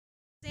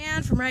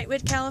Cruzan from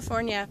Wrightwood,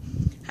 California.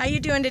 How you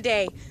doing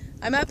today?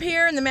 I'm up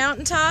here in the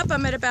mountaintop.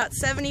 I'm at about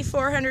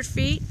 7,400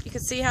 feet. You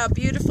can see how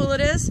beautiful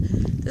it is.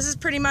 This is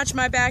pretty much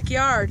my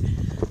backyard.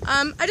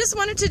 I just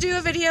wanted to do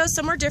a video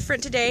somewhere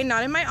different today,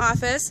 not in my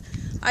office.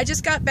 I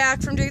just got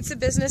back from doing some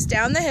business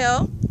down the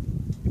hill.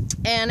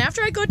 And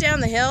after I go down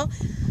the hill,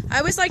 I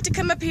always like to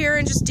come up here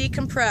and just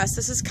decompress.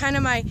 This is kind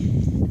of my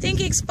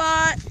thinking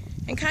spot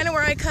and kind of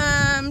where I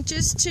come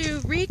just to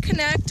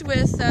reconnect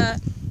with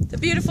the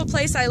beautiful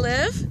place I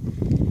live.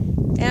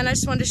 And I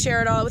just wanted to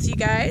share it all with you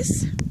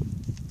guys.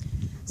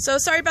 So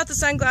sorry about the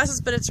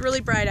sunglasses, but it's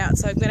really bright out,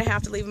 so I'm going to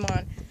have to leave them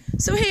on.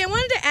 So hey, I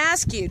wanted to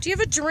ask you, do you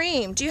have a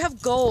dream? Do you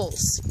have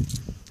goals?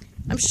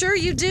 I'm sure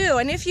you do.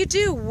 And if you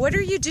do, what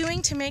are you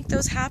doing to make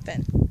those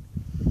happen?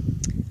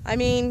 I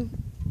mean,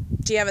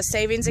 do you have a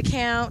savings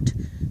account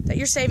that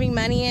you're saving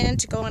money in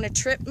to go on a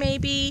trip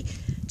maybe?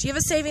 Do you have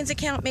a savings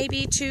account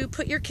maybe to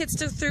put your kids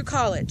through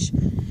college?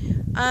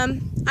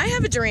 I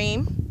have a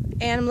dream,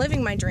 and I'm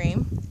living my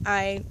dream.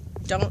 I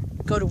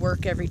don't go to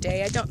work every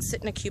day. I don't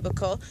sit in a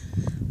cubicle.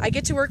 I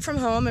get to work from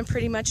home and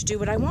pretty much do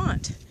what I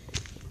want.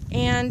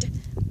 And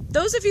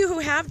those of you who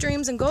have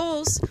dreams and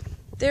goals,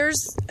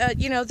 there's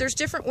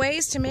different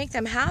ways to make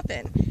them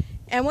happen.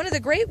 And one of the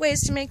great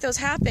ways to make those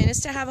happen is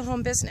to have a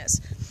home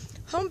business.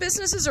 Home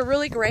businesses are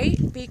really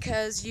great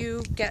because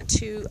you get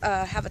to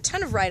have a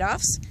ton of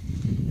write-offs,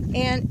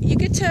 and you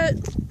get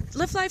to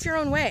live life your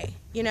own way.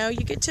 You know,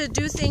 you get to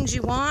do things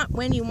you want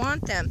when you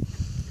want them.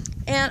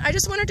 And I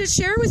just wanted to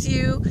share with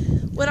you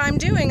what I'm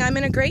doing. I'm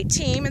in a great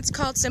team. It's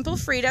called Simple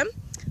Freedom.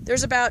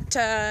 There's about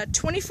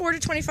 24 to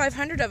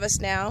 2,500 of us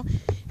now,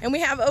 and we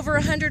have over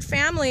 100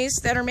 families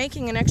that are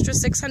making an extra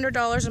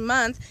 $600 a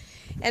month,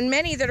 and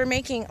many that are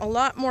making a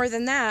lot more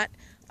than that.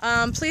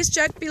 Please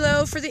check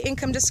below for the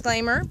income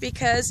disclaimer,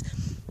 because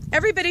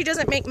everybody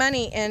doesn't make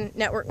money in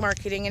network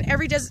marketing, and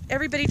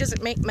everybody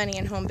doesn't make money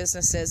in home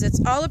businesses.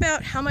 It's all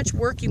about how much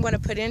work you want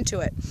to put into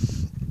it.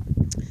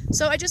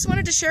 So I just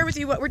wanted to share with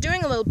you what we're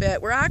doing a little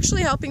bit. We're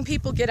actually helping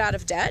people get out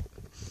of debt.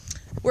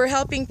 We're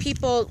helping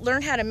people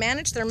learn how to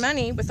manage their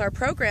money with our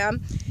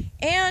program,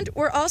 and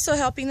we're also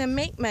helping them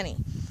make money.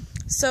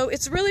 So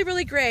it's really,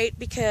 really great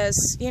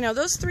because, you know,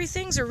 those three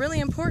things are really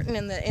important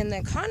in the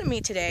economy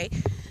today: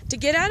 to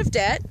get out of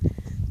debt,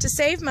 to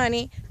save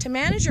money, to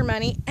manage your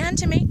money, and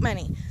to make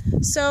money.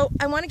 So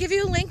I want to give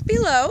you a link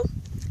below.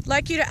 I'd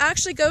like you to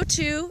actually go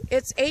to,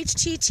 it's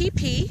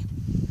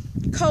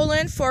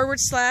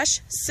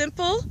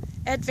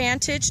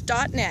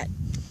http://simpleadvantage.net.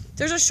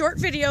 There's a short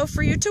video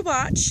for you to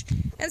watch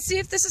and see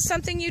if this is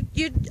something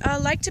you'd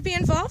like to be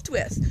involved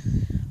with.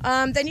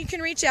 Then you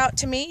can reach out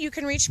to me. You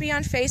can reach me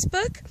on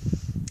Facebook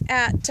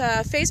at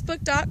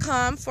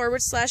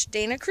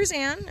facebook.com/Danna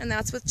Cruzan, and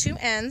that's with 2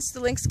 N's. The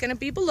link's going to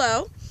be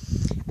below.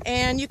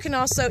 And you can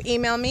also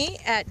email me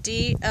at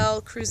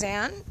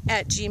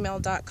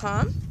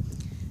dlcruzan@gmail.com.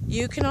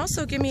 You can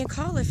also give me a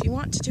call if you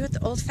want to do it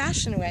the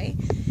old-fashioned way,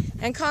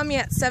 and call me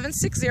at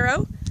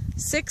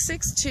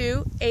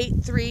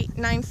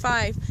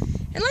 760-662-8395.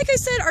 And like I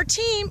said, our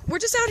team, we're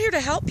just out here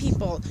to help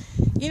people.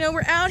 You know,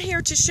 we're out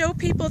here to show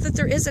people that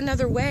there is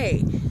another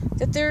way,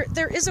 that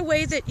there is a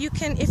way that you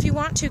can, if you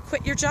want to,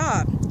 quit your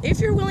job,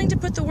 if you're willing to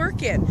put the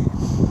work in.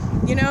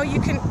 You know,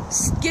 you can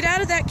get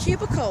out of that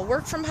cubicle,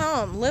 work from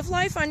home, live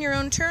life on your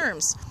own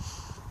terms.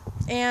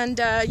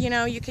 And, you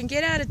know, you can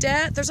get out of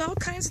debt. There's all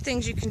kinds of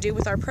things you can do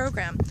with our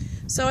program.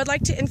 So I'd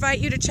like to invite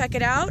you to check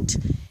it out.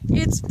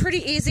 It's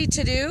pretty easy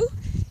to do.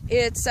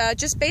 It's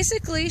just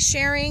basically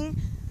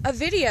sharing a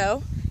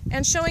video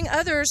and showing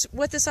others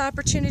what this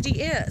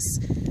opportunity is.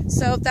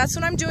 So that's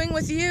what I'm doing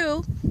with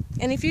you.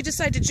 And if you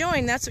decide to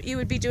join, that's what you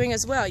would be doing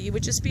as well. You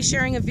would just be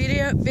sharing a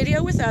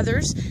video with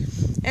others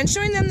and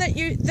showing them that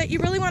you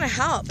really want to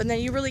help and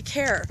that you really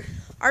care.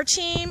 Our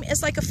team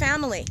is like a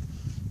family,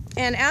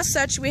 and as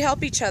such, we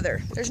help each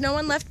other. There's no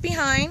one left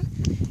behind.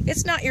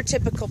 It's not your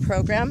typical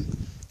program.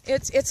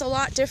 It's a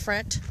lot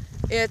different.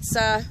 It's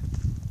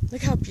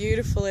look how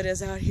beautiful it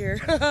is out here.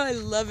 I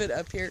love it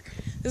up here.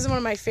 This is one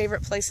of my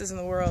favorite places in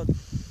the world,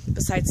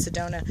 besides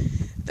Sedona.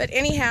 But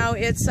anyhow,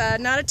 it's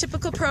not a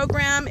typical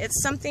program.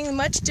 It's something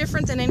much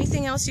different than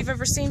anything else you've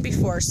ever seen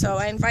before. So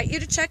I invite you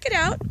to check it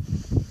out.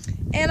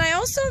 And I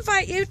also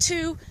invite you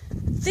to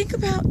think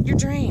about your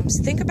dreams.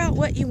 Think about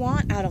what you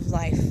want out of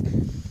life.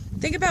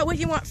 Think about what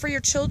you want for your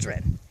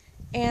children.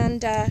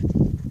 And,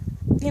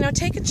 you know,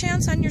 take a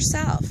chance on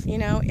yourself. You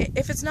know,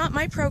 if it's not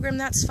my program,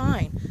 that's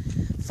fine.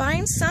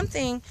 Find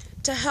something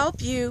to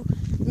help you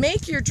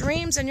make your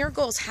dreams and your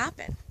goals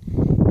happen.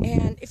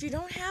 And if you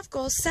don't have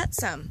goals, set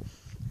some.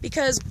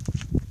 Because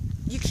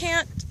you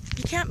can't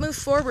move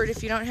forward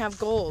if you don't have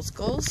goals.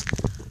 Goals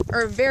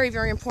are a very,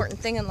 very important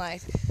thing in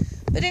life.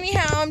 But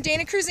anyhow, I'm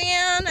Danna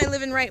Cruzan. I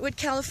live in Wrightwood,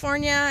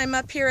 California. I'm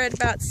up here at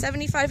about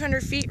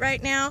 7,500 feet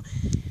right now,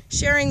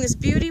 sharing this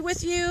beauty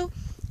with you.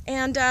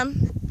 And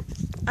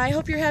I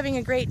hope you're having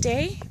a great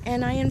day.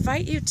 And I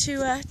invite you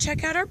to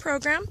check out our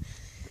program,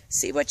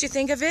 see what you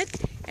think of it,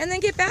 and then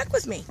get back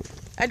with me.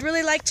 I'd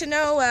really like to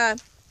know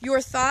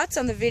your thoughts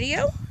on the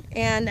video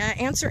and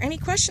answer any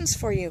questions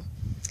for you.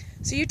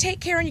 So you take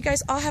care, and you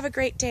guys all have a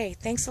great day.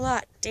 Thanks a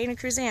lot. Danna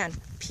Cruzan.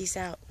 Peace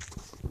out.